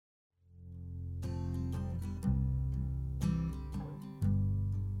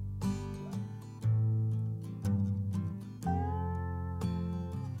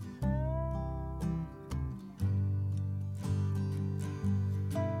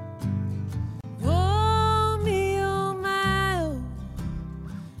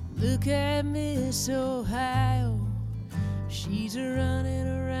at Miss Ohio. She's running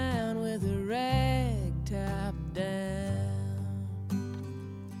around with a rag top down.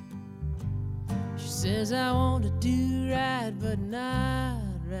 She says, I want to do right, but not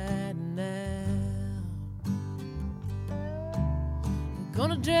right now. I'm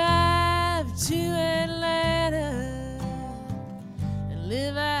gonna drive to Atlanta and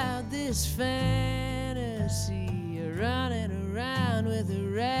live out this fantasy of running around with a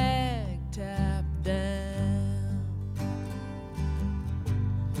rag top down.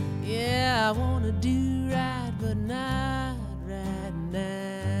 Yeah, I wanna do right, but not right now.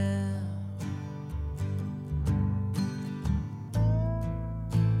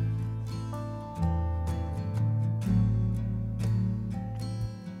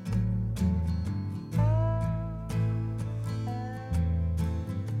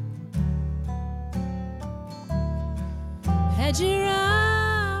 Had your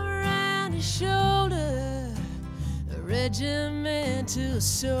arm around his shoulder, a regimental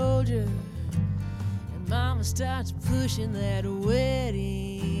soldier, and Mama starts pushing that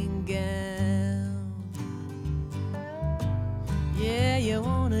wedding gown. Yeah, you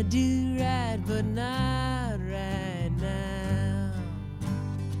wanna do right, but not right now.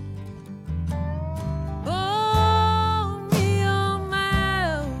 Oh, me, oh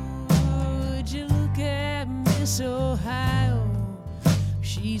my, oh, would you look at Miss Ohio?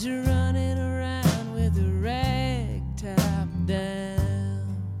 She's running around with a rag top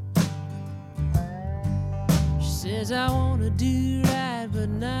down. She says, I want to do right, but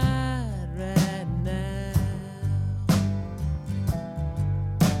not right now.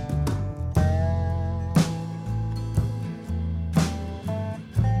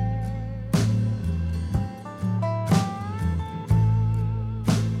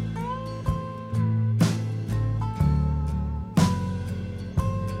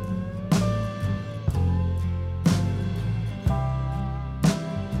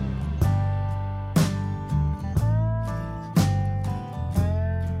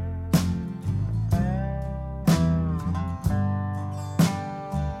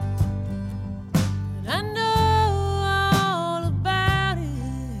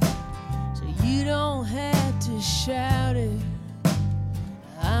 Shout it,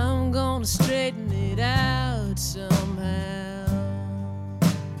 I'm gonna straighten it out somehow.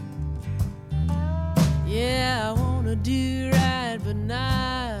 Yeah, I wanna do right, but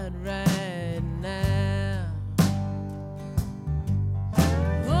not right now.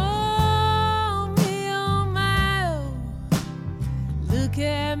 Oh, me, oh my, oh, look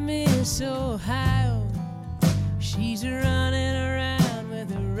at Miss Ohio. She's running around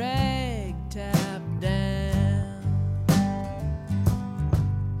with a rag top down.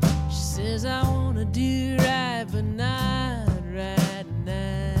 Says I wanna do right, but not right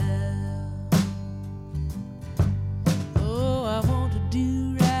now. Oh, I want to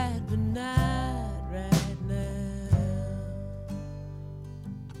do right, but not right now.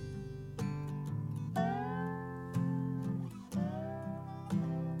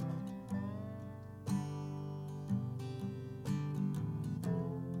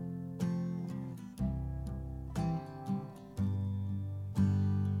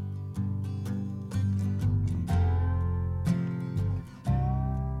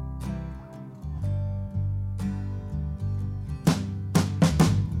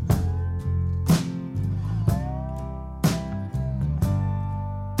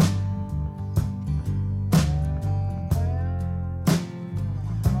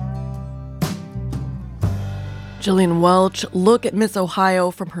 Gillian Welch, Look at Miss Ohio,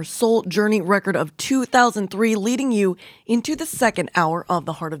 from her Soul Journey record of 2003, leading you into the second hour of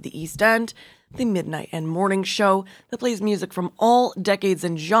The Heart of the East End, the midnight and morning show that plays music from all decades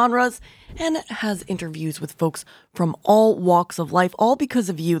and genres and has interviews with folks from all walks of life, all because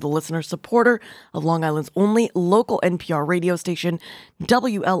of you, the listener supporter of Long Island's only local NPR radio station,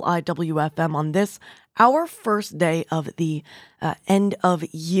 WLIW-FM, on this, our first day of the end of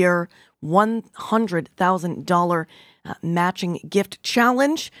year $100,000 matching gift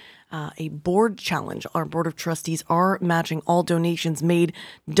challenge, a board challenge. Our board of trustees are matching all donations made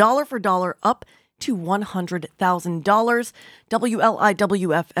dollar for dollar up to $100,000.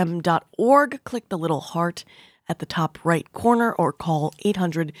 WLIWFM.org. Click the little heart at the top right corner or call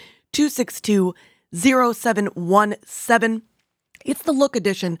 800-262-0717. It's the Look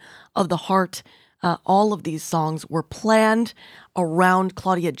edition of The Heart. All of these songs were planned around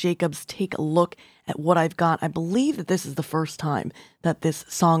Claudia Jacobs' Take a Look at What I've Got. I believe that this is the first time that this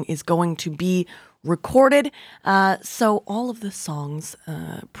song is going to be recorded. So all of the songs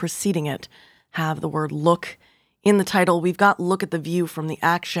preceding it have the word look In the title, we've got Look at the View from the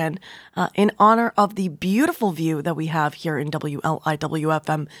Action in honor of the beautiful view that we have here in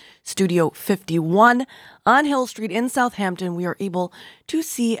WLIWFM Studio 51 on Hill Street in Southampton. We are able to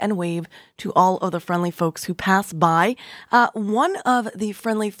see and wave to all of the friendly folks who pass by. One of the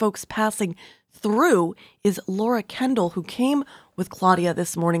friendly folks passing through is Laura Kendall, who came with Claudia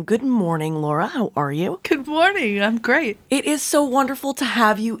this morning. Good morning, Laura. How are you? Good morning. I'm great. It is so wonderful to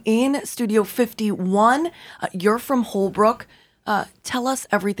have you in Studio 51. You're from Holbrook. Tell us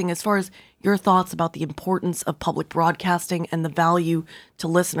everything as far as your thoughts about the importance of public broadcasting and the value to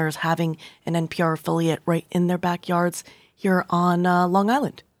listeners having an NPR affiliate right in their backyards here on Long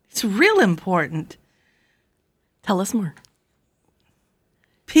Island. It's real important. Tell us more.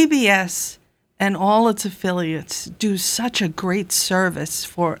 PBS and all its affiliates do such a great service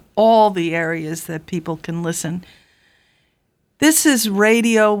for all the areas that people can listen. This is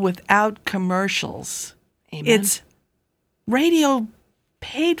radio without commercials. Amen. It's radio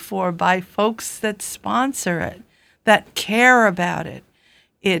paid for by folks that sponsor it, that care about it.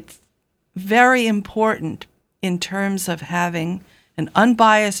 It's very important in terms of having an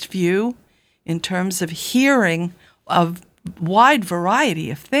unbiased view, in terms of hearing of wide variety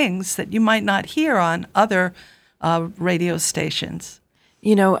of things that you might not hear on other radio stations.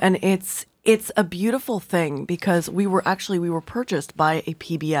 You know, and it's a beautiful thing because we were purchased by a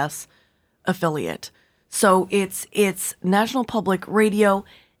PBS affiliate. So it's National Public Radio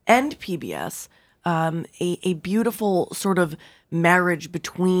and PBS, a beautiful sort of marriage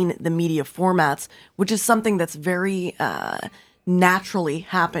between the media formats, which is something that's very naturally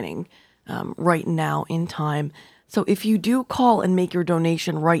happening right now in time. So if you do call and make your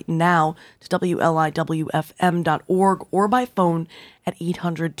donation right now to WLIWFM.org or by phone at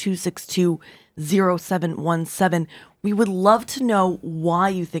 800-262-0717, we would love to know why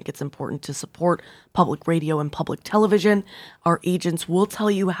you think it's important to support public radio and public television. Our agents will tell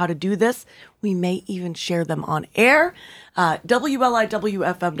you how to do this. We may even share them on air.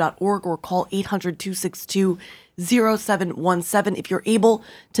 WLIWFM.org or call 800-262-0717 if you're able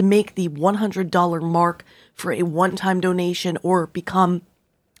to make the $100 mark for a one-time donation or become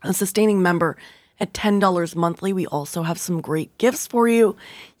a sustaining member at $10 monthly. We also have some great gifts for you.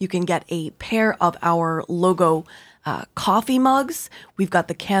 You can get a pair of our logo coffee mugs. We've got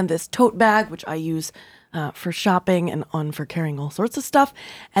the canvas tote bag, which I use for shopping and for carrying all sorts of stuff.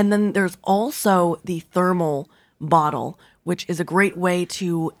 And then there's also the thermal bottle, which is a great way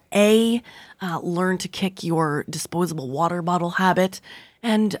to learn to kick your disposable water bottle habit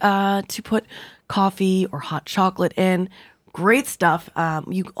and to put coffee or hot chocolate in. Great stuff.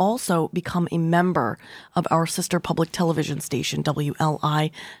 You also become a member of our sister public television station,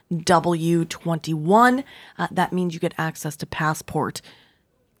 WLIW21. That means you get access to Passport,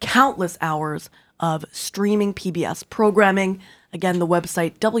 countless hours of streaming PBS programming. Again, the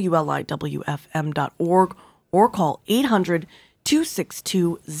website, WLIWFM.org, or call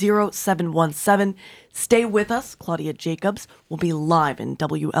 800-262-0717. Stay with us. Claudia Jacobs will be live in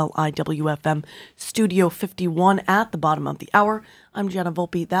WLIWFM Studio 51 at the bottom of the hour. I'm Gianna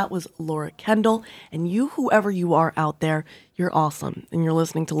Volpe. That was Laura Kendall. And you, whoever you are out there, you're awesome. And you're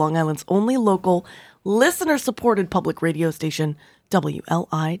listening to Long Island's only local, listener-supported public radio station,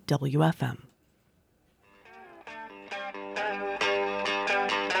 WLIWFM.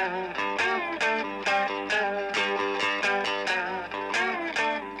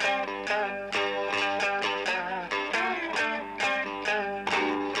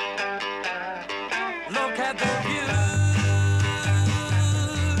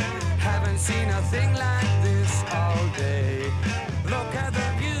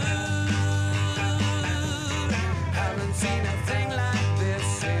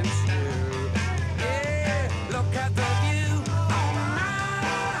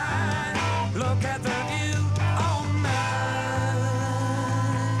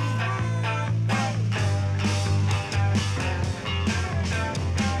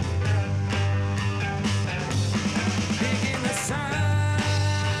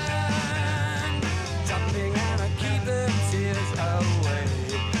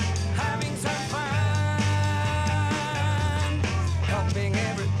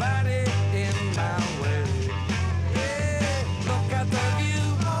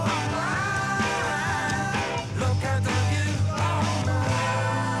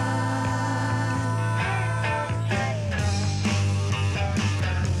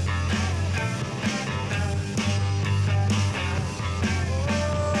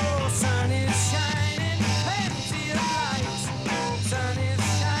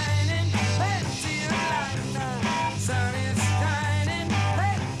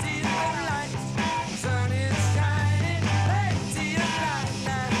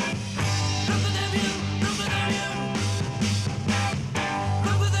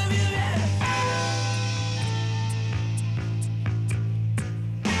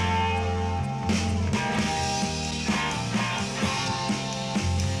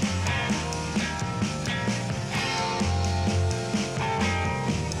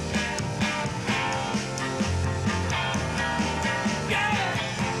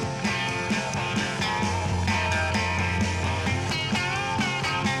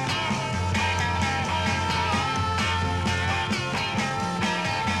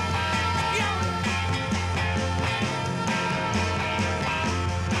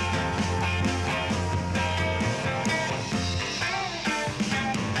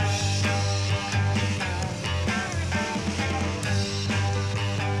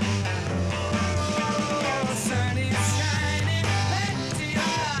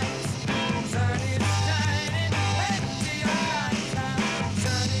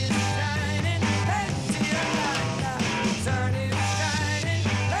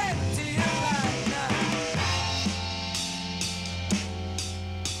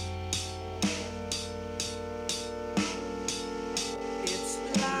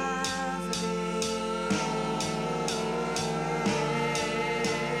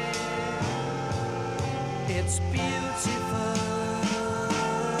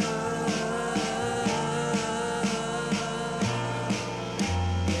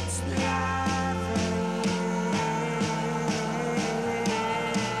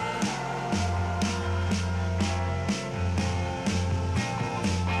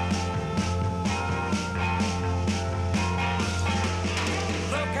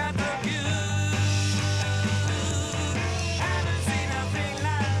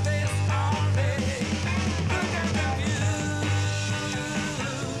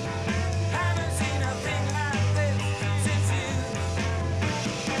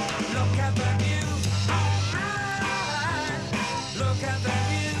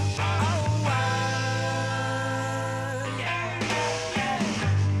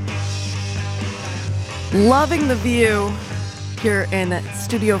 Loving the view here in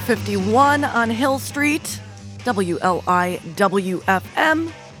Studio 51 on Hill Street, WLIWFM.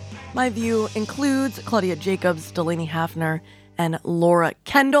 My view includes Claudia Jacobs, Delaney Hafner, and Laura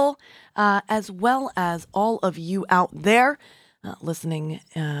Kendall, as well as all of you out there listening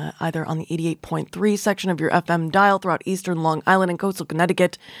either on the 88.3 section of your FM dial throughout eastern Long Island and coastal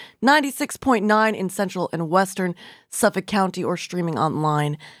Connecticut, 96.9 in central and western Suffolk County, or streaming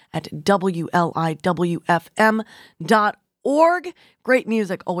online at WLIWFM.org. Great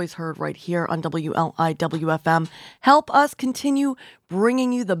music always heard right here on WLIWFM. Help us continue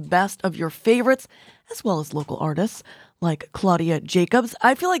bringing you the best of your favorites, as well as local artists like Claudia Jacobs.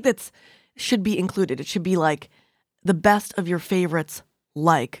 I feel like that should be included. It should be like the best of your favorites,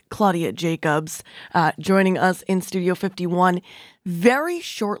 like Claudia Jacobs, joining us in Studio 51 very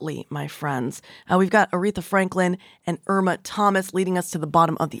shortly, my friends. We've got Aretha Franklin and Irma Thomas leading us to the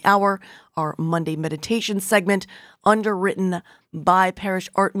bottom of the hour. Our Monday meditation segment, underwritten by Parrish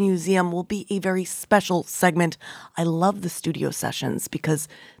Art Museum, will be a very special segment. I love the studio sessions because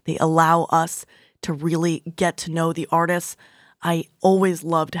they allow us to really get to know the artists. I always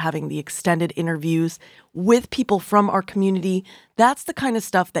loved having the extended interviews with people from our community. That's the kind of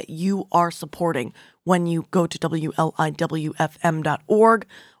stuff that you are supporting when you go to WLIWFM.org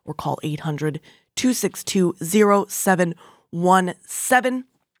or call 800-262-0717.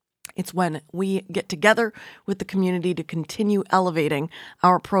 It's when we get together with the community to continue elevating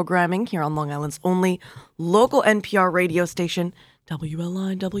our programming here on Long Island's only local NPR radio station,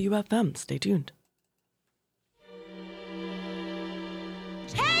 WLIWFM. Stay tuned.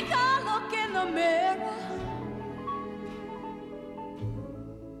 Take a look in the mirror.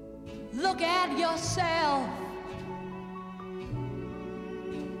 Look at yourself.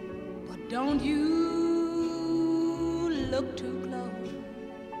 But don't you look too close.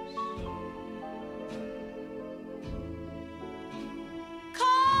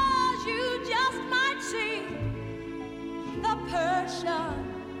 'Cause you just might see the person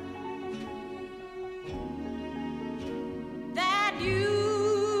that you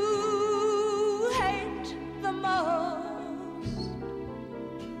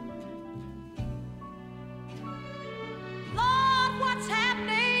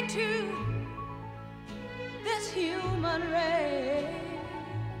human race.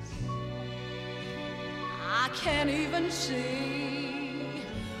 I can't even see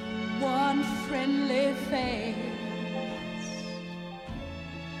one friendly face.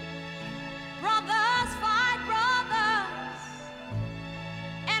 Brothers fight brothers,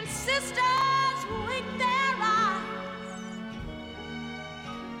 and sisters wink their eyes,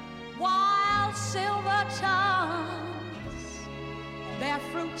 while silver tongues bear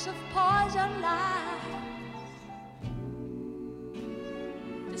fruits of poison lies.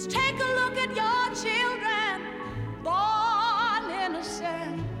 Just take a look at your children, born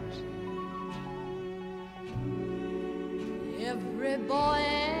innocent. Every boy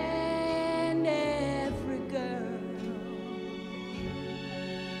and every girl.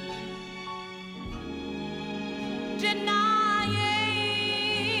 Denying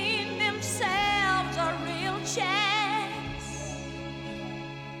themselves a real chance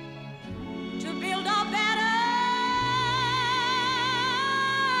to build a better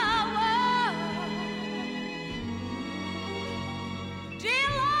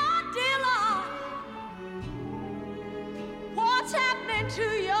to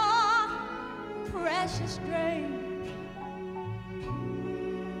your precious dream.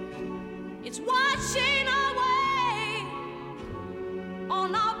 It's washing away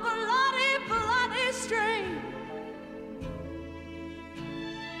on a bloody, bloody stream.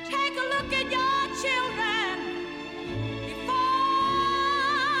 Take a look at your children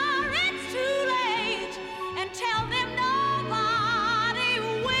before it's too late, and tell them nobody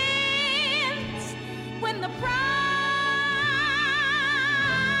wins when the prize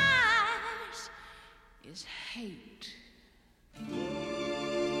is hate.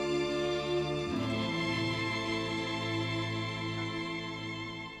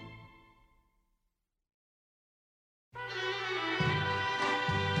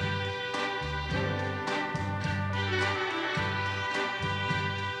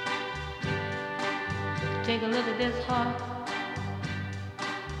 Take a look at this heart.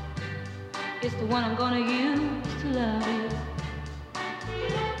 It's the one I'm gonna use to love you.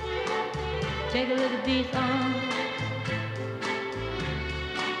 Take a look at these arms.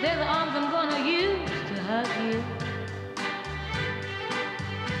 They're the arms I'm gonna use to hug you.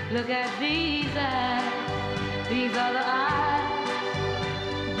 Look at these eyes. These are the eyes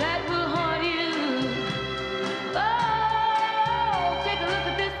that will haunt you. Oh, take a look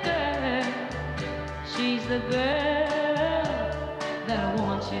at this girl. She the girl that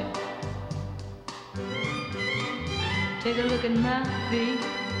wants you. Take a look at my feet.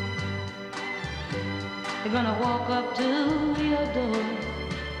 They're gonna walk up to your door.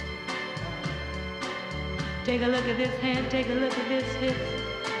 Take a look at this hand, take a look at this fist.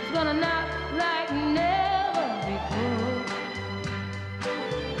 It's gonna knock like never before.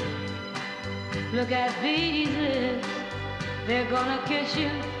 Look at these lips, they're gonna kiss you,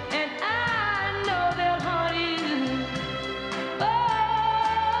 and I know they'll haunt you.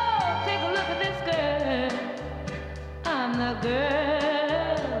 Oh, take a look at this girl. I'm the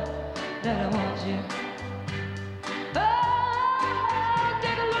girl that I want you. Oh,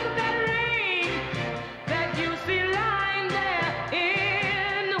 take a look at that ring that you see lying there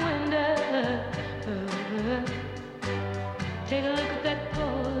in the window. Take a look at that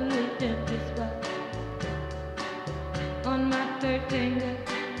poor little empty spot on my third finger.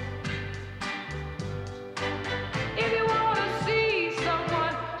 If you want to see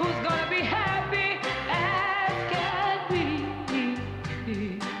someone who's gonna be happy as can be,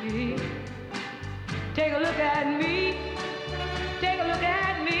 take a look at me. Take a look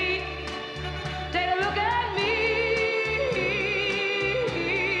at me. Take a look at me.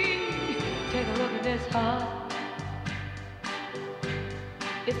 Take a look at this heart.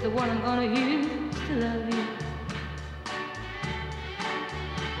 It's the one I'm gonna use to love you.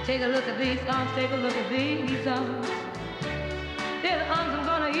 Take a look at these arms, take a look at these arms. They're the arms I'm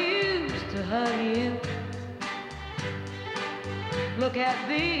gonna use to hug you. Look at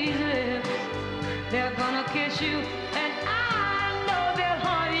these lips, they're gonna kiss you, and I know they'll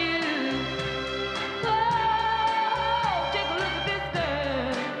haunt you. Oh, take a look at this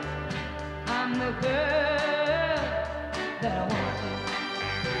girl. I'm the girl that I want you.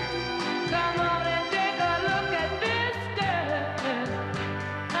 Come on and take a look at this girl.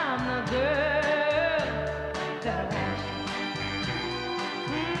 I'm the girl that I want you.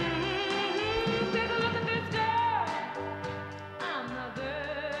 Take a look at this girl. I'm the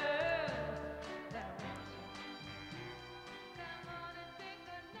girl that I want you. Come on and take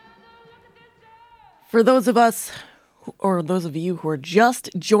another look at this girl. For those of us, or those of you who are just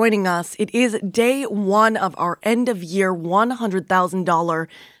joining us, it is day one of our end-of-year $100,000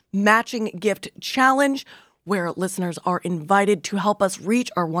 matching gift challenge, where listeners are invited to help us reach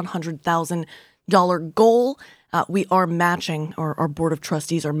our $100,000 goal. We are matching, or our board of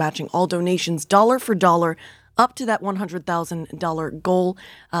trustees are matching all donations dollar for dollar up to that $100,000 goal.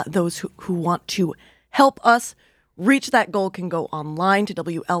 Those who want to help us reach that goal can go online to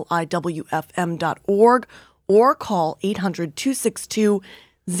WLIWFM.org or call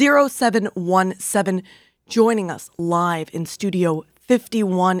 800-262-0717. Joining us live in Studio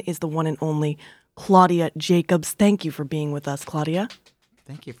 51 is the one and only Claudia Jacobs. Thank you for being with us, Claudia.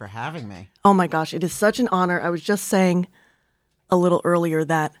 Thank you for having me. Oh my gosh, it is such an honor. I was just saying a little earlier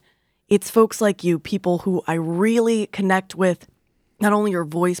that it's folks like you, people who I really connect with, not only your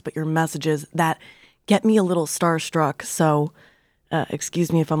voice, but your messages, that get me a little starstruck. So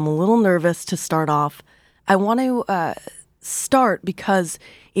excuse me if I'm a little nervous to start off. I want to start because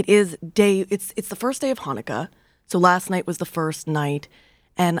it's the first day of Hanukkah. So last night was the first night.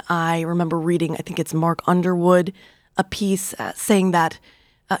 And I remember reading, I think it's Mark Underwood, a piece saying that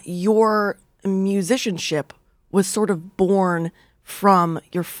your musicianship was sort of born from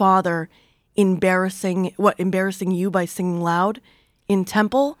your father embarrassing you by singing loud in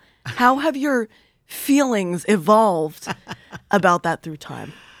temple. How have your feelings evolved about that through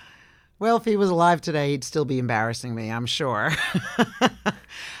time? Well, if he was alive today, he'd still be embarrassing me, I'm sure.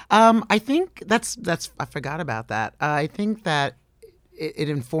 I think that's I forgot about that. I think that it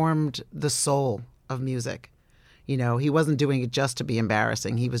informed the soul of music. You know, he wasn't doing it just to be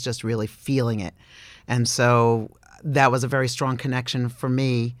embarrassing. He was just really feeling it. And so that was a very strong connection for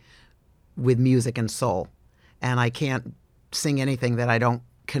me with music and soul. And I can't sing anything that I don't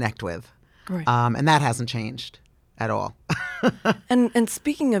connect with. Right. And that hasn't changed at all. And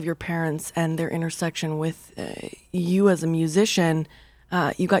speaking of your parents and their intersection with you as a musician,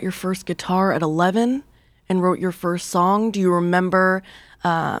 you got your first guitar at 11 and wrote your first song. Do you remember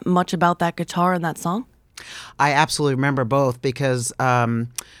much about that guitar and that song? I absolutely remember both because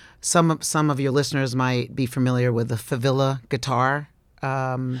some of your listeners might be familiar with the Favilla guitar.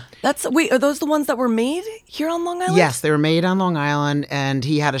 Are those the ones that were made here on Long Island? Yes, they were made on Long Island, and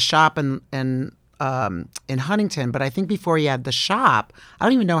he had a shop in Huntington. But I think before he had the shop, I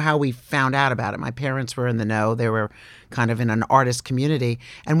don't even know how we found out about it. My parents were in the know. They were kind of in an artist community,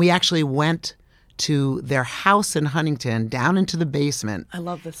 and we actually went to their house in Huntington, down into the basement. I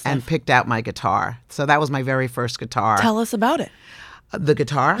love this stuff. And picked out my guitar. So that was my very first guitar. Tell us about it. The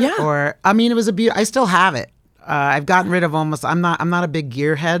guitar? Yeah. Or I mean, it was I still have it. I've gotten rid of almost. I'm not a big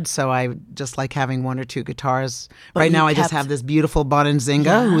gearhead, so I just like having one or two guitars. But right you now, I just kept- have this beautiful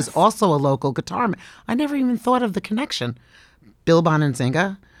Bonanzinga, who is Yes. also a local guitar man. I never even thought of the connection. Bill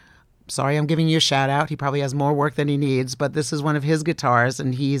Bonanzinga. Sorry, I'm giving you a shout out. He probably has more work than he needs, but this is one of his guitars,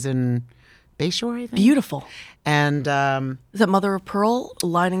 and he's in Bayshore, I think. Beautiful. And Is that Mother of Pearl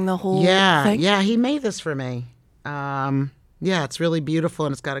lining the whole yeah, thing? yeah, he made this for me. Yeah, it's really beautiful,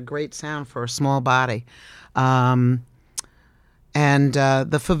 and it's got a great sound for a small body. And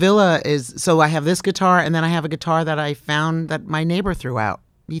the Favilla is, so I have this guitar, and then I have a guitar that I found that my neighbor threw out.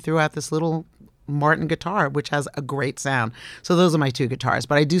 He threw out this little Martin guitar, which has a great sound. So those are my two guitars.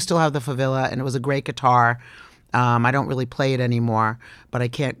 But I do still have the Favilla, and it was a great guitar. I don't really play it anymore, but I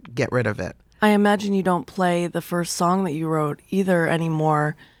can't get rid of it. I imagine you don't play the first song that you wrote either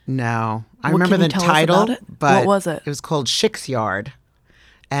anymore. No. I What remember can you the tell us title, about it? but What was it? It was called Schick's Yard.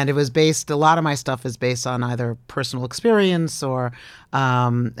 And it was based, a lot of my stuff is based on either personal experience or,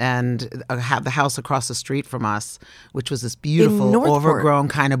 and the house across the street from us, which was this beautiful, Northport. overgrown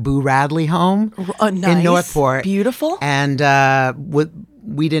kind of Boo Radley home Nice. in Northport. Beautiful. And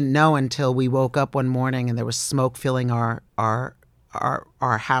we didn't know until we woke up one morning and there was smoke filling our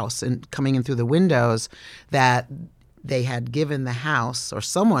house and coming in through the windows that they had given the house, or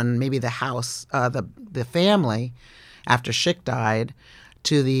someone, maybe the house, the family, after Schick died,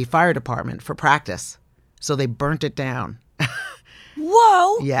 to the fire department for practice. So they burnt it down.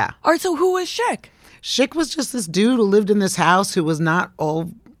 Whoa. Yeah. All right, so who was Schick? Schick was just this dude who lived in this house who was not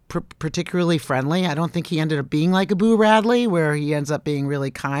all particularly friendly. I don't think he ended up being like a Boo Radley, where he ends up being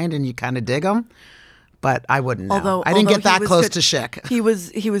really kind and you kind of dig him. But I wouldn't know. I didn't get he that was close good- to Schick. He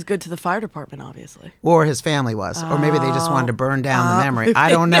was good to the fire department, obviously. Or his family was. Or maybe they just wanted to burn down the memory.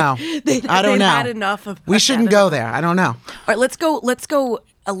 I don't know. I don't they'd know. had enough of We shouldn't go there. I don't know. All right, let's go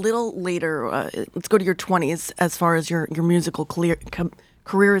a little later. Let's go to your 20s as far as your musical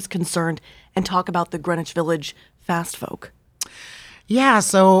career is concerned, and talk about the Greenwich Village fast folk. Yeah,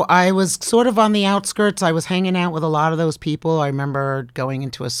 so I was sort of on the outskirts. I was hanging out with a lot of those people. I remember going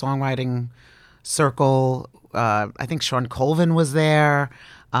into a songwriting circle. I think Sean Colvin was there.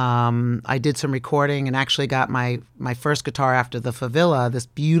 I did some recording and actually got my first guitar after the Favilla, this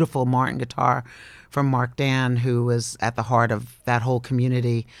beautiful Martin guitar from Mark Dan, who was at the heart of that whole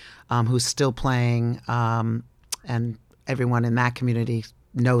community, who's still playing, and everyone in that community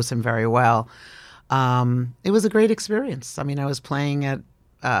knows him very well. It was a great experience. I mean, I was playing at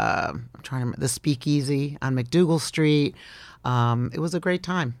the Speakeasy on McDougal Street. It was a great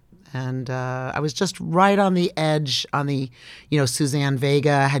time. And I was just right on the edge Suzanne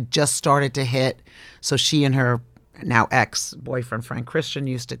Vega had just started to hit. So she and her now ex-boyfriend, Frank Christian,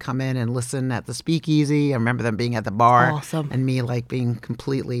 used to come in and listen at the Speakeasy. I remember them being at the bar. Awesome. And me being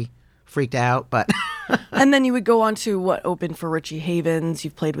completely freaked out. But And then you would go on to open for Richie Havens.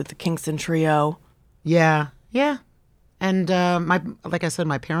 You've played with the Kingston Trio. yeah. And like I said,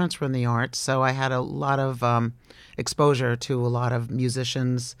 my parents were in the arts, so I had a lot of exposure to a lot of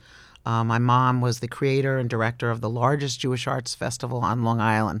musicians. My mom was the creator and director of the largest Jewish arts festival on Long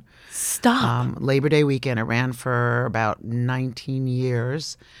Island. Stop. Labor Day weekend. It ran for about 19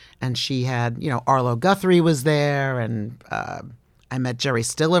 years. And she had, Arlo Guthrie was there. And I met Jerry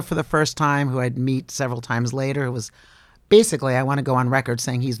Stiller for the first time, who I'd meet several times later. It was basically, I want to go on record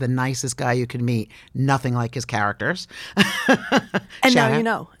saying he's the nicest guy you could meet. Nothing like his characters. And now Shout you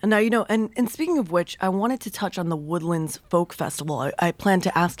out. know. And speaking of which, I wanted to touch on the Woodlands Folk Festival. I plan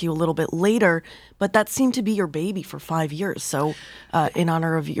to ask you a little bit later, but that seemed to be your baby for 5 years. So in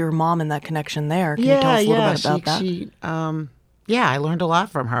honor of your mom and that connection there, can you tell us a little bit about that? I learned a lot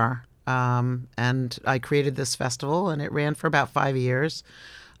from her. And I created this festival, and it ran for about 5 years.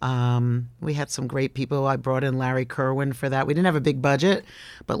 We had some great people. I brought in Larry Kerwin for that. We didn't have a big budget,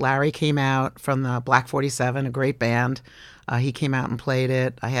 but Larry came out from the Black 47, a great band. He came out and played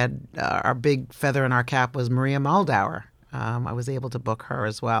it. I had our big feather in our cap was Maria Moldauer. I was able to book her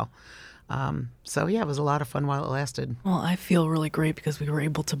as well. It was a lot of fun while it lasted. Well, I feel really great because we were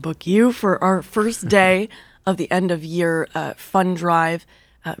able to book you for our first day of the end of year fun drive.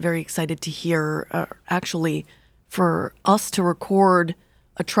 Very excited to hear, actually, for us to record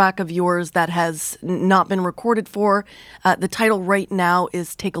a track of yours that has not been recorded for. The title right now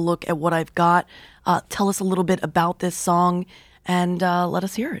is Take a Look at What I've Got. Tell us a little bit about this song and let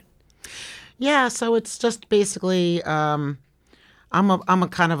us hear it. Yeah, so it's just basically I'm a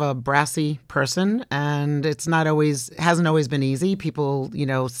kind of a brassy person, and hasn't always been easy. People,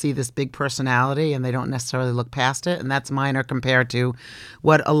 see this big personality and they don't necessarily look past it, and that's minor compared to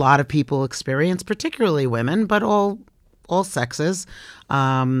what a lot of people experience, particularly women, but all all sexes,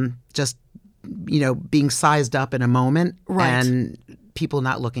 just, being sized up in a moment. Right. And people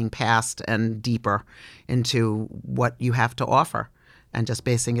not looking past and deeper into what you have to offer and just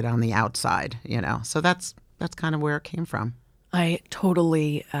basing it on the outside, So that's kind of where it came from. I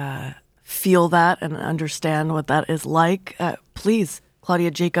totally feel that and understand what that is like. Please,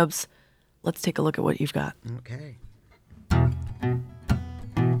 Claudia Jacobs, let's take a look at what you've got. Okay.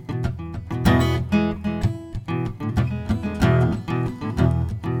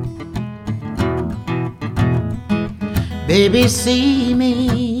 Baby, see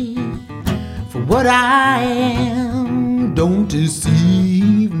me for what I am. Don't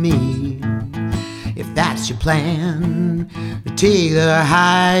deceive me. If that's your plan, take a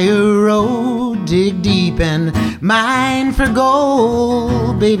higher road, dig deep and mine for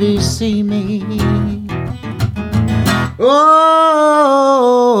gold. Baby, see me. Oh,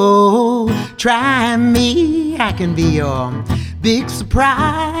 try me. I can be your big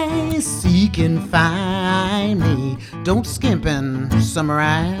surprise. Seek and find me. Don't skimp and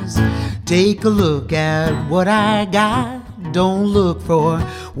summarize. Take a look at what I got. Don't look for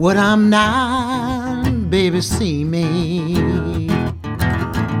what I'm not. Baby, see me.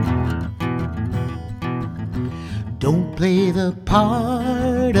 Don't play the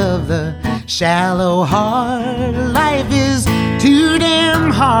part of the shallow heart. Life is too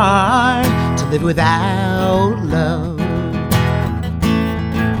damn hard to live without love.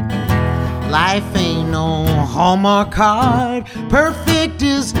 Life ain't no Hallmark card. Perfect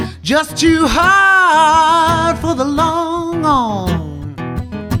is just too hard for the long haul.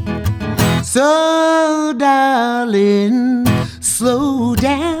 So, darling, slow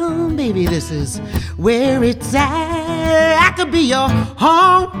down, baby. This is where it's at. I could be your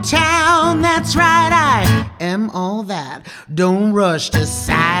hometown. That's right, I am all that. Don't rush to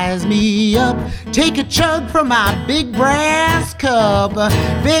size me up. Take a chug from my big brass cup.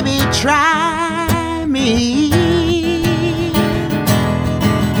 Baby, try me.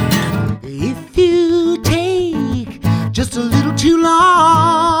 If you take just a little too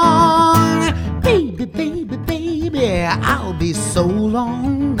long, baby, baby, baby, I'll be so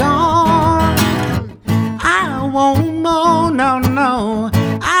long gone. I won't moan, no,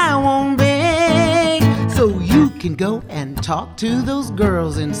 I won't beg. So you can go and talk to those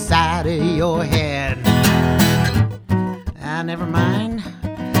girls inside of your head. Never mind,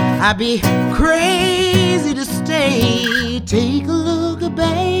 I'd be crazy to stay. Take a look,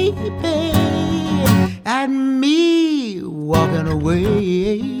 baby, at me walking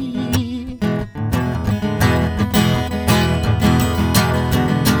away.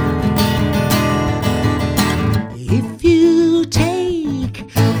 If you take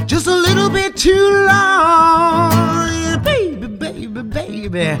just a little bit too long, baby, baby,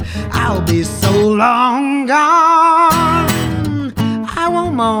 baby, I'll be so long gone. I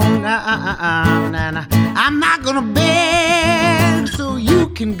won't moan, I'm not gonna beg. So you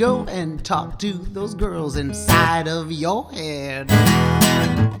can go and talk to those girls inside of your head.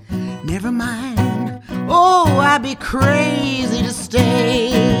 Never mind, oh, I'd be crazy to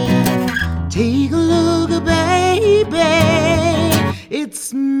stay. Take a look, baby,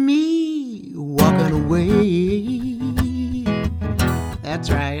 it's me walking away. That's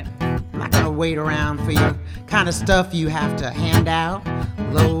right, I'm not gonna wait around for your kind of stuff you have to hand out.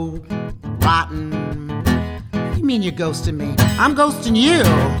 Low, rotten. What do you mean you're ghosting me? I'm ghosting you.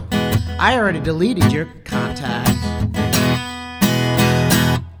 I already deleted your contact.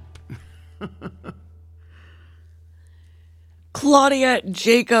 Claudia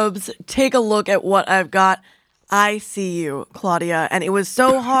Jacobs, take a look at what I've got. I see you, Claudia. And it was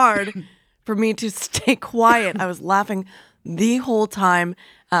so hard for me to stay quiet. I was laughing the whole time.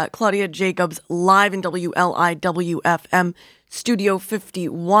 Claudia Jacobs live in WLIWFM Studio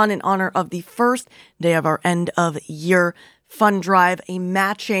 51 in honor of the first day of our end of year fund drive, a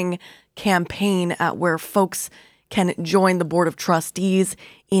matching campaign where folks can join the Board of Trustees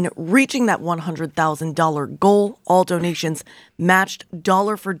in reaching that $100,000 goal. All donations matched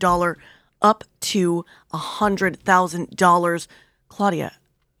dollar for dollar up to $100,000. Claudia,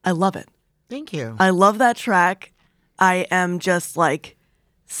 I love it. Thank you. I love that track. I am just like,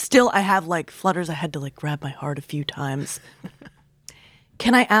 still, I have like flutters. I had to like grab my heart a few times.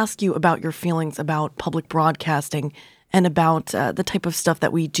 Can I ask you about your feelings about public broadcasting and about the type of stuff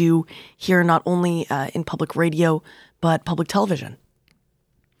that we do here, not only in public radio, but public television?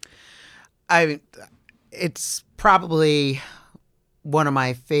 It's probably one of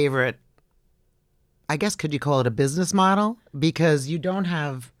my favorite, I guess, could you call it a business model? Because you don't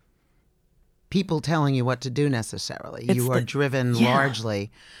have people telling you what to do necessarily. You are driven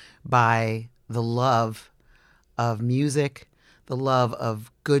largely by the love of music, the love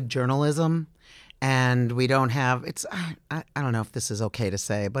of good journalism. And we don't have, I don't know if this is okay to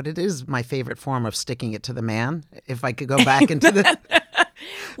say, but it is my favorite form of sticking it to the man. If I could go back into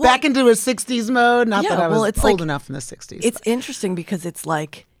back into a 60s mode, not that I was old enough in the 60s. It's interesting because it's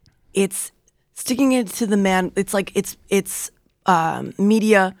like, it's sticking it to the man. It's like, it's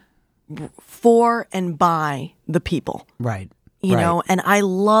media for and by the people. Right. You know, and I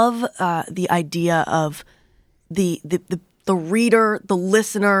love the idea of the reader, the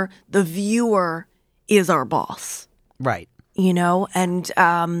listener, the viewer is our boss. Right. You know, and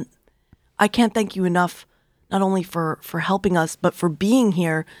I can't thank you enough, not only for helping us, but for being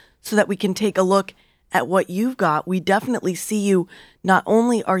here so that we can take a look at what you've got. We definitely see you. Not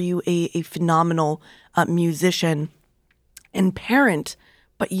only are you a phenomenal musician and parent,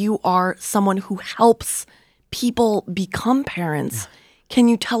 but you are someone who helps people become parents. Can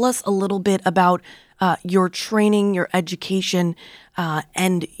you tell us a little bit about your training, your education,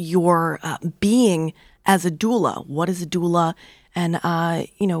 and your being as a doula? What is a doula? And, how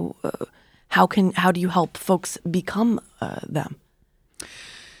do you help folks become them?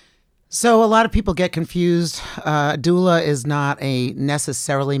 So a lot of people get confused. Doula is not a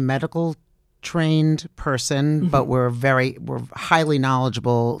necessarily medical trained person, but we're highly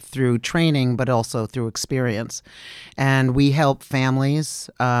knowledgeable through training, but also through experience. And we help families,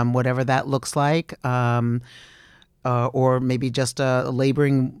 whatever that looks like, or maybe just a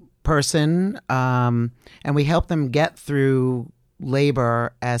laboring person, and we help them get through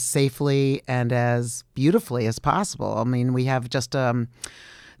labor as safely and as beautifully as possible. I mean, we have just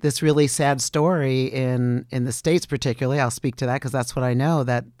this really sad story in the States, particularly. I'll speak to that because that's what I know,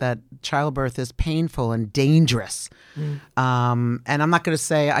 that childbirth is painful and dangerous. And I'm not going to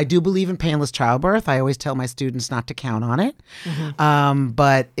say I do believe in painless childbirth. I always tell my students not to count on it.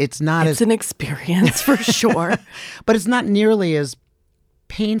 But it's not It's an experience for sure. But it's not nearly as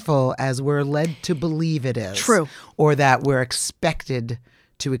painful as we're led to believe it is. True. Or that we're expected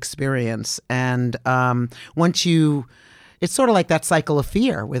to experience. And once you... It's sort of like that cycle of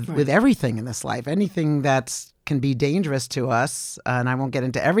fear with everything in this life. Anything that can be dangerous to us, and I won't get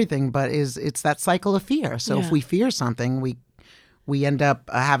into everything, but it's that cycle of fear. So if we fear something, we end up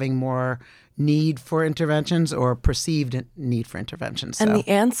having more need for interventions or perceived need for interventions. And the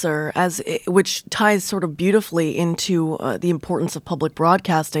answer, which ties sort of beautifully into the importance of public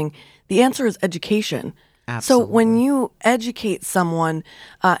broadcasting, the answer is education. Absolutely. So when you educate someone,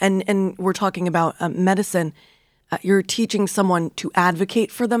 and we're talking about medicine, you're teaching someone to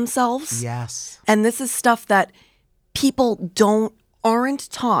advocate for themselves. Yes. And this is stuff that people aren't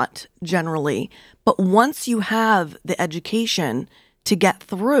taught generally. But once you have the education to get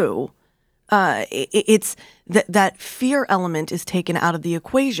through, it's that fear element is taken out of the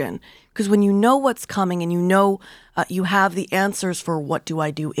equation. Because when you know what's coming and you know you have the answers for what do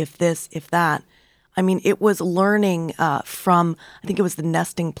I do if this, if that. I mean, it was learning from, I think it was the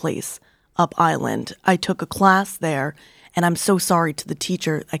Nesting Place up Island. I took a class there, and I'm so sorry to the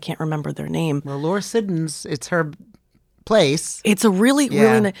teacher. I can't remember their name. Well, Laura Siddons, it's her place. It's a really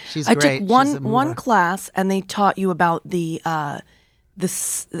nice. She's I great. took one class, and they taught you about the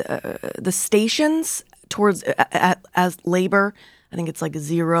stations towards as labor. I think it's like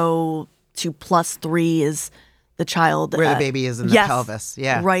 0 to +3 is the child where the baby is in the pelvis.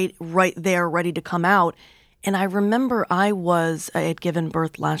 Yeah, right there, ready to come out. And I remember I had given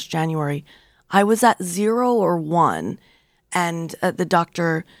birth last January. I was at 0 or 1, and the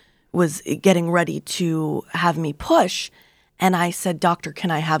doctor was getting ready to have me push. And I said, "Doctor, can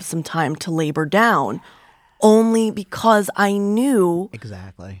I have some time to labor down?" Only because I knew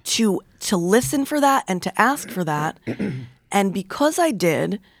exactly to listen for that and to ask for that. And because I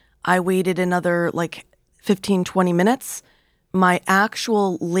did, I waited another like 15, 20 minutes. My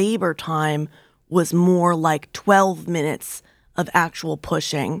actual labor time was more like 12 minutes of actual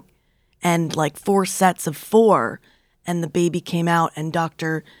pushing and like 4 sets of 4. And the baby came out, and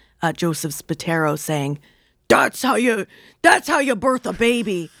Dr. Joseph Spatero saying, that's how you birth a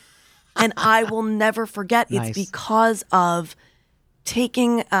baby. And I will never forget. It's Nice. because of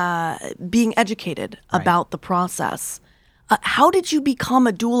being educated about the process. How did you become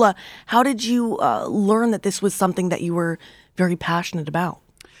a doula? How did you learn that this was something that you were very passionate about?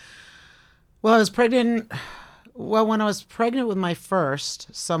 Well, I was pregnant. Well, when I was pregnant with my first,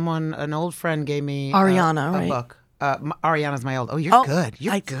 an old friend gave me Ariana, a right? book. Ariana's my old. Oh, you're good.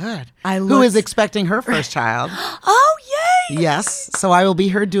 You're good. Who looked- is expecting her first child? Oh, yay! Yes. So I will be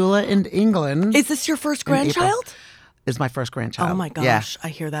her doula in England. Is this your first April. grandchild? It's my first grandchild. Oh my gosh, Yeah. I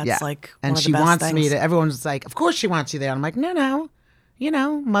hear that's Yeah. like one and of she the best wants things. me to. Everyone's like, of course she wants you there. I'm like, no.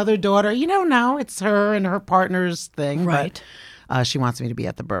 mother, daughter. No, it's her and her partner's thing. Right. But she wants me to be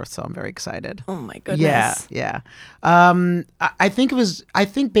at the birth, so I'm very excited. Oh my goodness. Yeah. I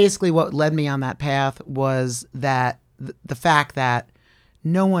think basically what led me on that path was that the fact that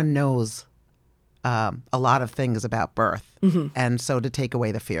no one knows a lot of things about birth. And so to take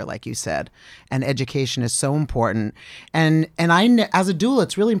away the fear, like you said, and education is so important. And as a doula,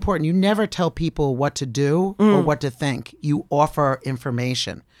 it's really important. You never tell people what to do or what to think. You offer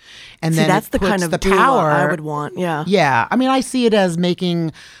information. And See, then that's it the kind puts of the doula power I would want. Yeah. Yeah. I mean, I see it as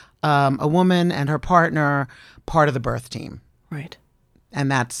making a woman and her partner part of the birth team. Right.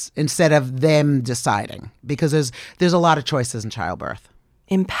 And that's instead of them deciding, because there's a lot of choices in childbirth.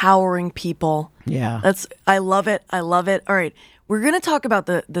 Empowering people. Yeah. I love it. I love it. All right. We're going to talk about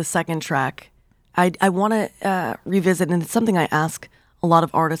the second track. I want to revisit, and it's something I ask a lot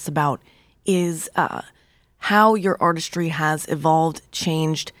of artists about, is how your artistry has evolved,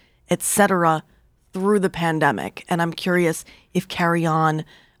 changed, etc. through the pandemic. And I'm curious if Carry On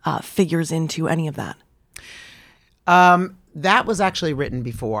figures into any of that. That was actually written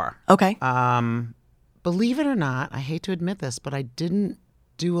before. Okay. Believe it or not, I hate to admit this, but I didn't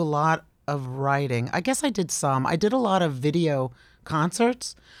do a lot of writing. I guess I did some. I did a lot of video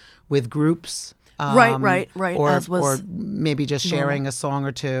concerts with groups. Right. Or maybe just sharing a song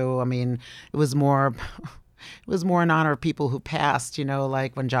or two. I mean, it was more in honor of people who passed,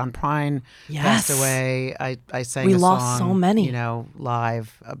 like when John Prine passed away, I sang a song. We lost so many.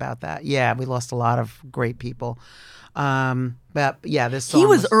 Live about that. Yeah, we lost a lot of great people. But yeah, this song He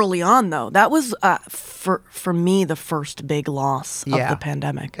was early on, though. That was, for me, the first big loss of the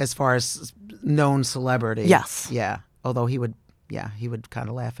pandemic. As far as known celebrity. Yes. Yeah. Although he would kind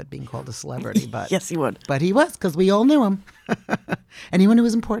of laugh at being called a celebrity. But yes, he would. But he was, because we all knew him. Anyone who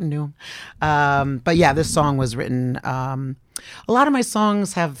was important knew him. But yeah, this song was written. A lot of my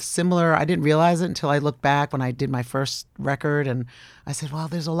songs have similar. I didn't realize it until I looked back when I did my first record, and I said, "Well,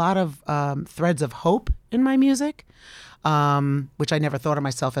 there's a lot of threads of hope in my music." Which I never thought of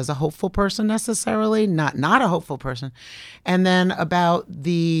myself as a hopeful person necessarily, not a hopeful person, and then about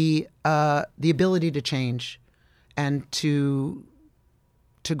the ability to change and to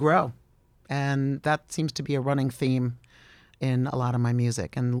grow, and that seems to be a running theme in a lot of my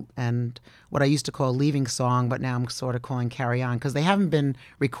music, and what I used to call Leaving Song, but now I'm sort of calling Carry On, because they haven't been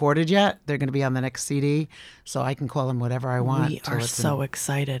recorded yet. They're going to be on the next CD, so I can call them whatever I want. We are so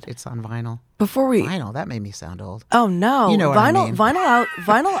excited. It's on vinyl. Vinyl, that made me sound old. Oh no, you know what I mean. Vinyl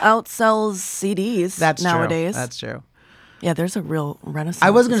outsells CDs. That's nowadays. True. That's true. Yeah, there's a real renaissance.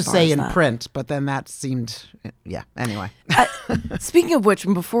 I was going to say in that. print, but then that seemed, yeah. Anyway. Speaking of which,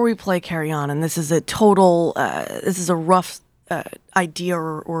 before we play Carry On, and this is a total, this is a rough idea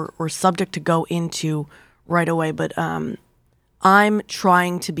or subject to go into right away, but I'm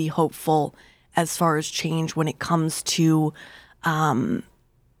trying to be hopeful as far as change when it comes to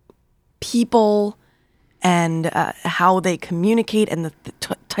people and how they communicate and the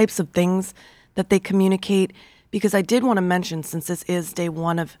types of things that they communicate. Because I did want to mention, since this is day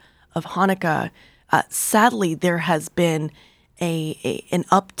one of Hanukkah, sadly there has been an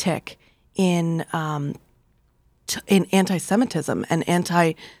uptick in anti-Semitism and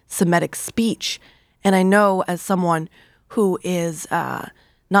anti-Semitic speech. And I know, as someone who is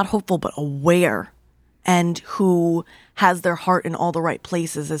not hopeful but aware, and who has their heart in all the right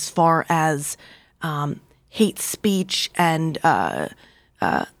places as far as hate speech and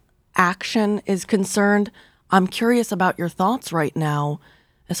action is concerned, I'm curious about your thoughts right now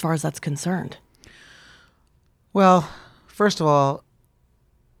as far as that's concerned. Well, first of all,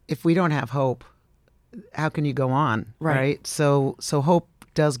 if we don't have hope, how can you go on, right? So hope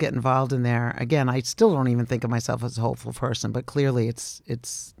does get involved in there. Again, I still don't even think of myself as a hopeful person, but clearly it's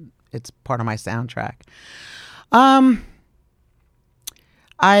part of my soundtrack.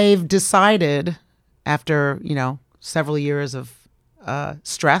 I've decided, after several years of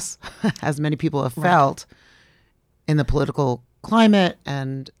stress, as many people have felt, in the political climate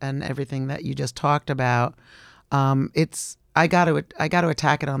and everything that you just talked about, I got to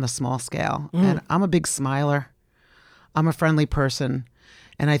attack it on the small scale. And I'm a big smiler. I'm a friendly person,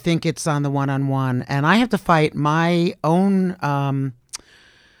 and I think it's on the one-on-one. And I have to fight my own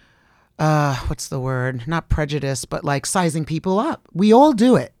what's the word? Not prejudice, but like sizing people up. We all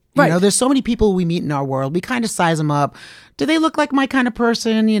do it. Right. There's so many people we meet in our world. We kind of size them up. Do they look like my kind of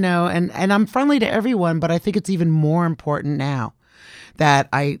person? And I'm friendly to everyone, but I think it's even more important now that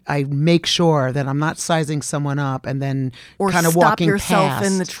I make sure that I'm not sizing someone up and then kind of walking past. Or stop yourself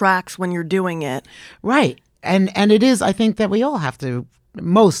in the tracks when you're doing it. Right. And it is, I think that we all have to,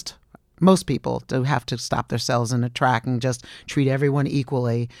 most most people do have to stop themselves in a track and just treat everyone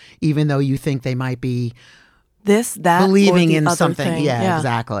equally, even though you think they might be This, that, believing or the in other something. thing. Yeah,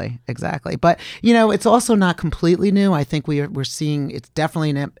 exactly. But, it's also not completely new. I think we're seeing it's definitely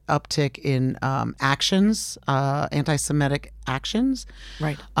an uptick in actions, anti-Semitic actions.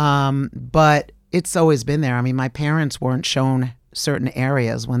 Right. But it's always been there. I mean, my parents weren't shown certain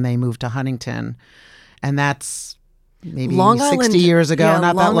areas when they moved to Huntington, and that's maybe 60 years ago,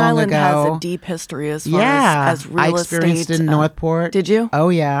 not that long Island ago. has a deep history as far as real I experienced estate. in Northport. Did you? Oh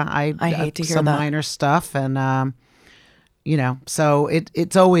yeah, I hate to hear some that. minor stuff, and so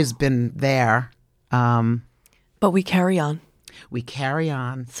it's always been there. But we carry on. We carry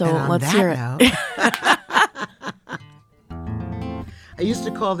on. So And on let's that hear it. note, I used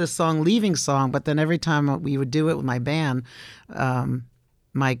to call this song "Leaving Song," but then every time we would do it with my band,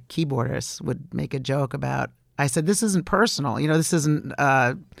 my keyboardist would make a joke about. I said, "This isn't personal. This isn't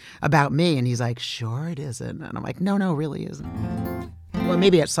about me." And he's like, "Sure, it isn't." And I'm like, "No, really isn't." Well,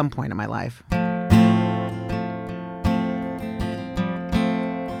 maybe at some point in my life.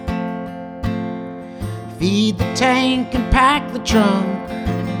 Feed the tank and pack the trunk.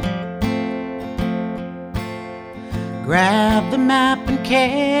 Grab the map and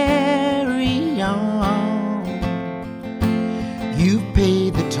carry on. You've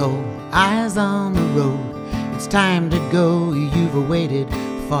paid the toll, eyes on the road. It's time to go, you've waited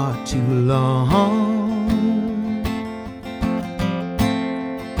far too long.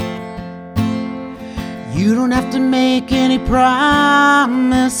 You don't have to make any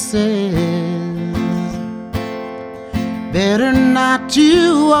promises. Better not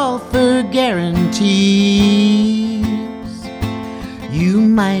to offer guarantees. You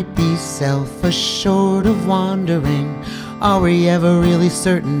might be self-assured of wandering. Are we ever really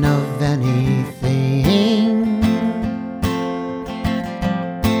certain of anything?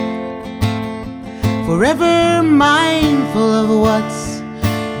 Forever mindful of what's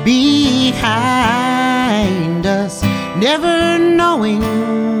behind us, never knowing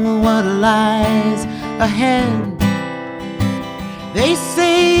what lies ahead. They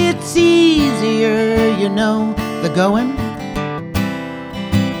say it's easier, the going.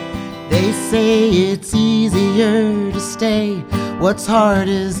 They say it's easier to stay. What's hard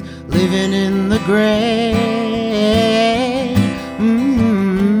is living in the gray.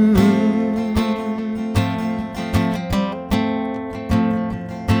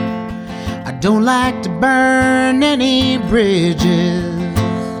 I don't like to burn any bridges,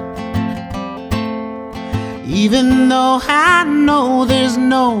 even though I know there's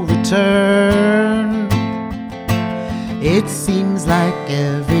no return. It seems like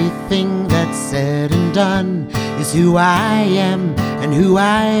everything that's said and done is who I am and who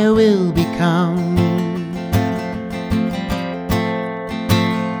I will become.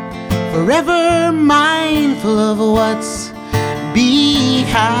 Forever mindful of what's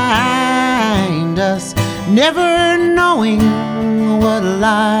behind us, never knowing what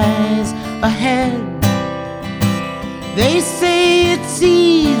lies ahead. They say it's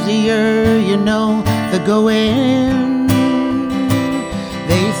easier, the going.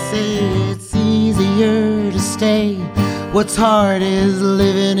 They say it's easier to stay. What's hard is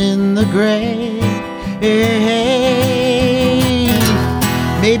living in the gray.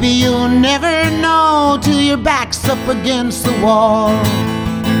 Maybe you'll never know till your back's up against the wall.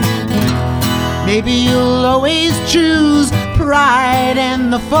 Maybe you'll always choose pride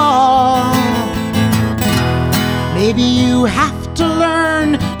and the fall. Maybe you have to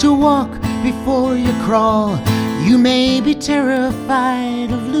learn to walk before you crawl. You may be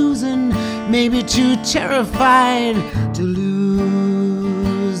terrified of losing, maybe too terrified to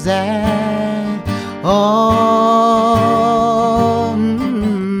lose at all.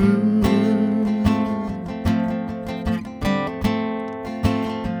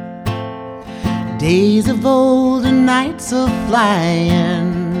 Days of old and nights of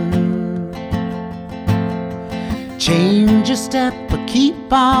flying. Change your step but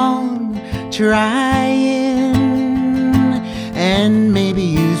keep on trying. And maybe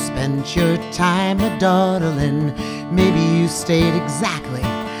you spent your time a dawdling. Maybe you stayed exactly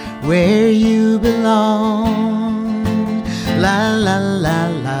where you belong. La la la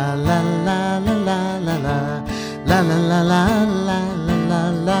la la la la la la la la la la la la la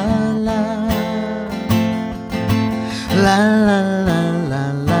la la. La la la la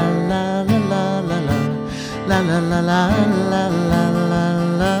la la la la la la la la la la la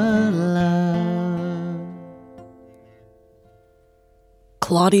la la.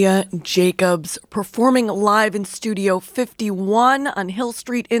 Claudia Jacobs performing live in Studio 51 on Hill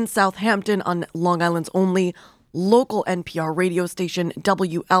Street in Southampton on Long Island's only local NPR radio station,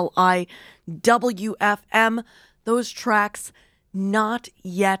 WLI WFM. Those tracks not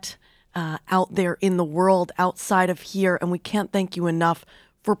yet out there in the world outside of here, and we can't thank you enough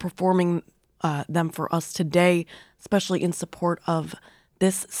for performing them for us today, especially in support of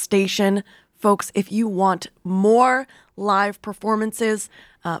this station. Folks, if you want more live performances,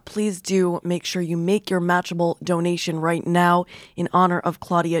 please do make sure you make your matchable donation right now in honor of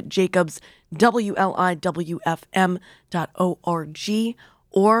Claudia Jacobs, WLIWFM.org,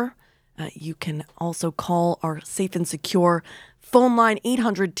 or you can also call our safe and secure phone line,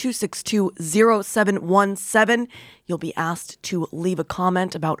 800-262-0717. You'll be asked to leave a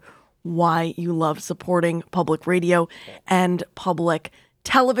comment about why you love supporting public radio and public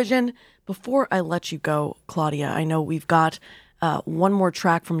television. Before I let you go, Claudia, I know we've got one more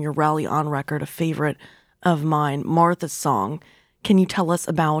track from your Rally On record, a favorite of mine, Martha's Song. Can you tell us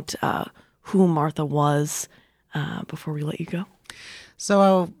about who Martha was before we let you go?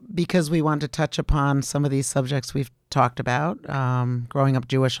 So because we want to touch upon some of these subjects we've talked about, growing up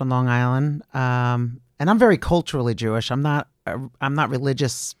Jewish on Long Island, and I'm very culturally Jewish. I'm not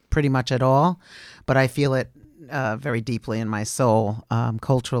religious pretty much at all, but I feel it very deeply in my soul,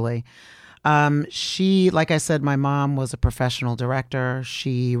 culturally. She, like I said, my mom was a professional director.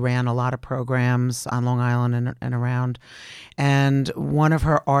 She ran a lot of programs on Long Island and around. And one of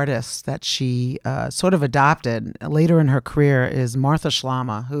her artists that she sort of adopted later in her career is Martha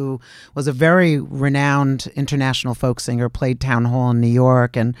Schlama, who was a very renowned international folk singer, played Town Hall in New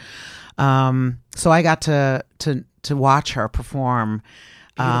York. And so I got to watch her perform.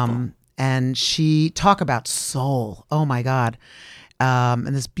 And she talk about soul. Oh my God.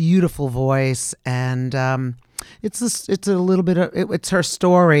 And this beautiful voice, and it's a little bit of it's her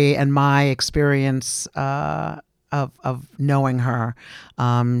story and my experience of knowing her.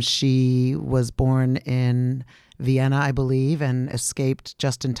 She was born in Vienna, I believe, and escaped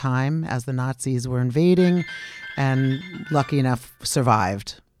just in time as the Nazis were invading, and lucky enough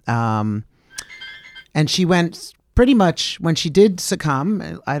survived. And she went pretty much when she did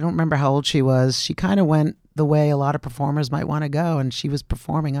succumb. I don't remember how old she was. She kind of went the way a lot of performers might want to go, and she was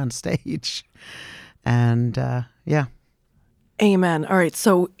performing on stage. And yeah. Amen. All right.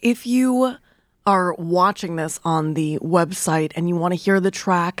 So if you are watching this on the website and you want to hear the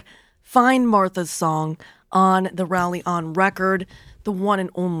track, find Martha's Song on the Rally On record, the one and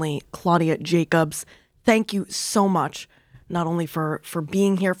only Claudia Jacobs. Thank you so much, not only for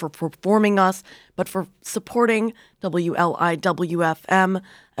being here, for performing us, but for supporting WLIWFM.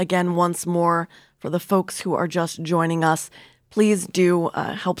 Again, once more, for the folks who are just joining us, please do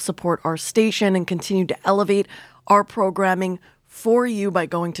help support our station and continue to elevate our programming for you by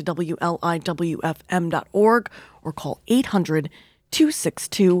going to WLIWFM.org or call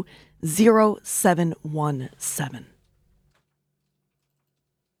 800-262-0717.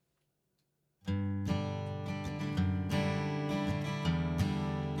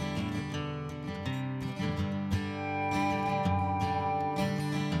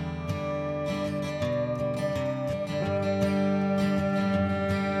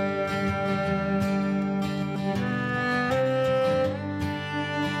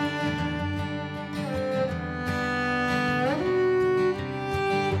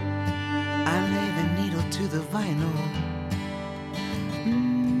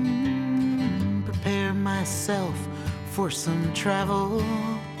 Myself for some travel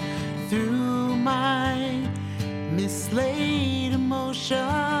through my mislaid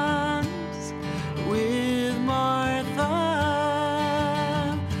emotions with Martha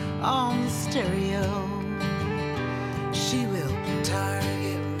on the stereo. She will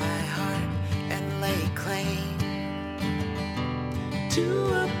target my heart and lay claim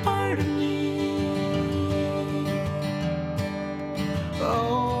to a part of me.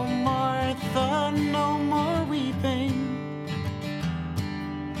 Oh, Martha, no more weeping.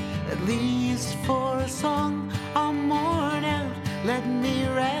 At least for a song I'm worn out. Let me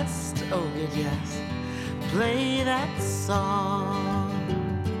rest. Oh, good, yes. Play that song.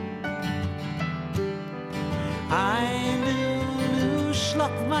 Eine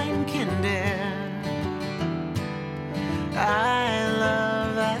Schluck mein Kinder. I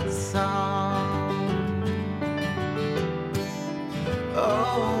love that song.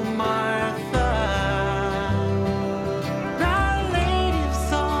 Oh, Martha, Our Lady of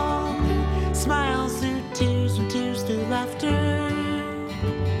Song, smiles through tears and tears through laughter.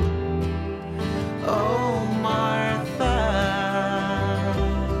 Oh, Martha,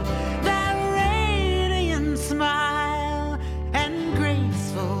 that radiant smile and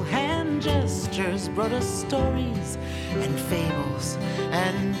graceful hand gestures brought us stories and fables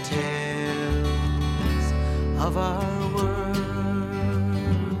and tales of our world.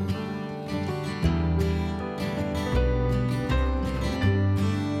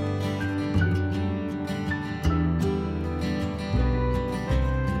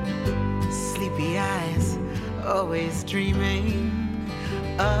 Sleepy eyes, always dreaming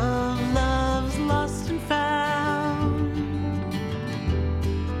of love's lost and found.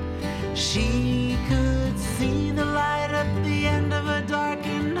 She could see the light at the end of a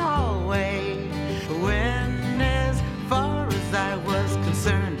darkened hallway, when as far as I was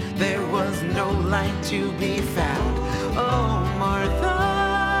concerned there was no light to be found. Oh, Martha,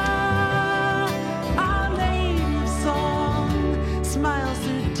 Our Lady of Song, smiles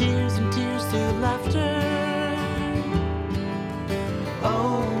through tears and tears through laughter.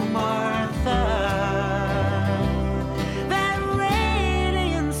 Oh, Martha, that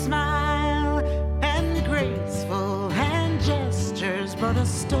radiant smile and graceful hand gestures brought us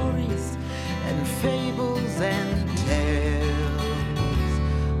stories and fables and tales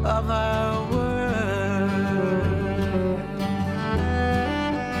of our